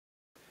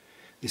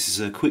This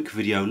is a quick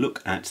video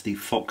look at the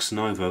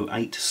Foxnovo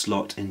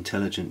 8-slot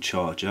intelligent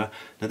charger.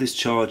 Now this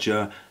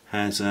charger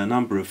has a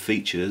number of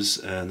features.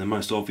 The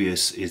most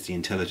obvious is the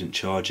intelligent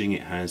charging.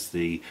 It has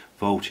the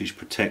voltage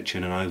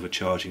protection and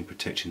overcharging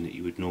protection that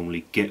you would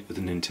normally get with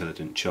an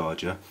intelligent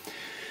charger.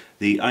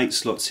 The 8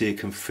 slots here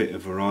can fit a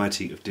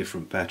variety of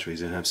different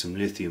batteries. I have some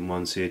lithium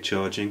ones here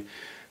charging.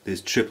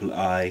 There's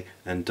AAA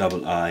and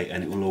AA,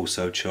 and it will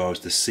also charge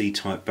the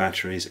C-type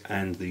batteries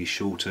and the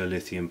shorter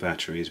lithium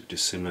batteries, which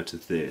is similar to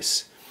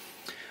this.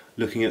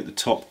 Looking at the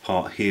top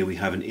part here, we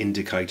have an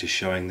indicator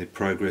showing the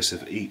progress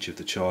of each of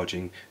the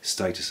charging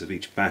status of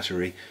each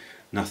battery.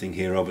 Nothing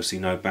here, obviously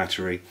no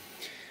battery.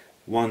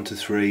 1 to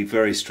 3,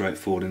 very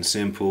straightforward and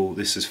simple.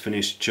 This is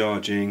finished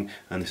charging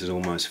and this is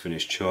almost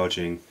finished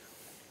charging.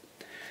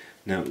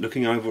 Now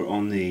looking over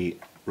on the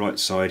right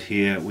side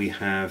here, we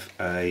have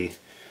a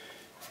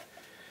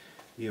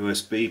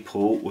USB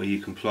port where you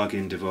can plug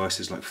in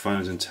devices like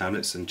phones and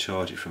tablets and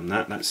charge it from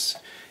that. That's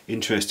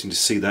interesting to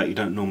see that. You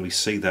don't normally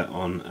see that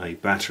on a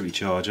battery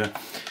charger.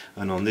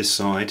 And on this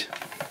side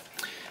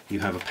you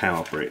have a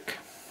power brick.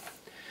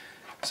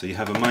 So you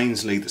have a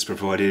mains lead that's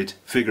provided,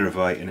 figure of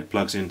 8, and it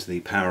plugs into the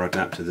power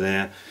adapter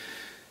there.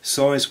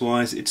 Size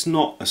wise, it's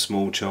not a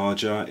small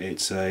charger,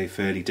 it's a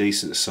fairly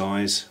decent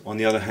size. On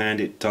the other hand,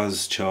 it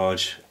does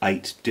charge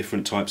 8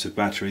 different types of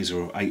batteries,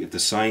 or 8 of the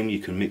same. You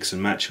can mix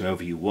and match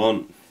however you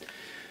want.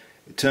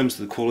 In terms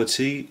of the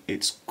quality,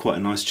 it's quite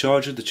a nice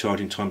charger. The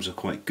charging times are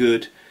quite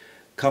good.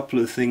 Couple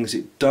of things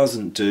it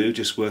doesn't do,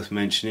 just worth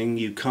mentioning.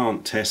 You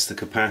can't test the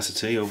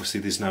capacity. Obviously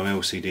there's no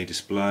LCD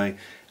display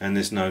and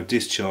there's no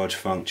discharge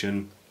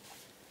function.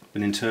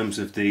 But in terms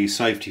of the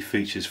safety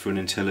features for an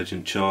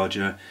intelligent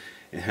charger,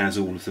 it has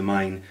all of the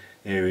main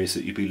areas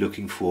that you'd be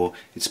looking for.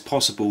 It's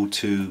possible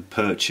to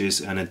purchase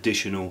an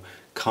additional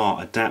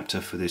car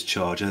adapter for this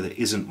charger. There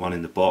isn't one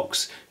in the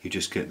box. You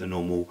just get the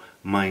normal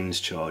mains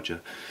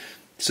charger.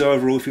 So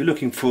overall, if you're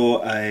looking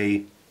for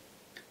a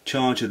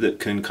charger that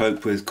can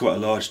cope with quite a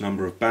large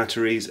number of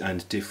batteries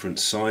and different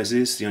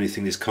sizes, the only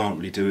thing this can't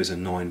really do is a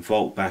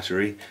 9-volt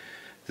battery,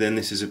 then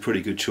this is a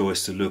pretty good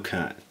choice to look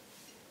at.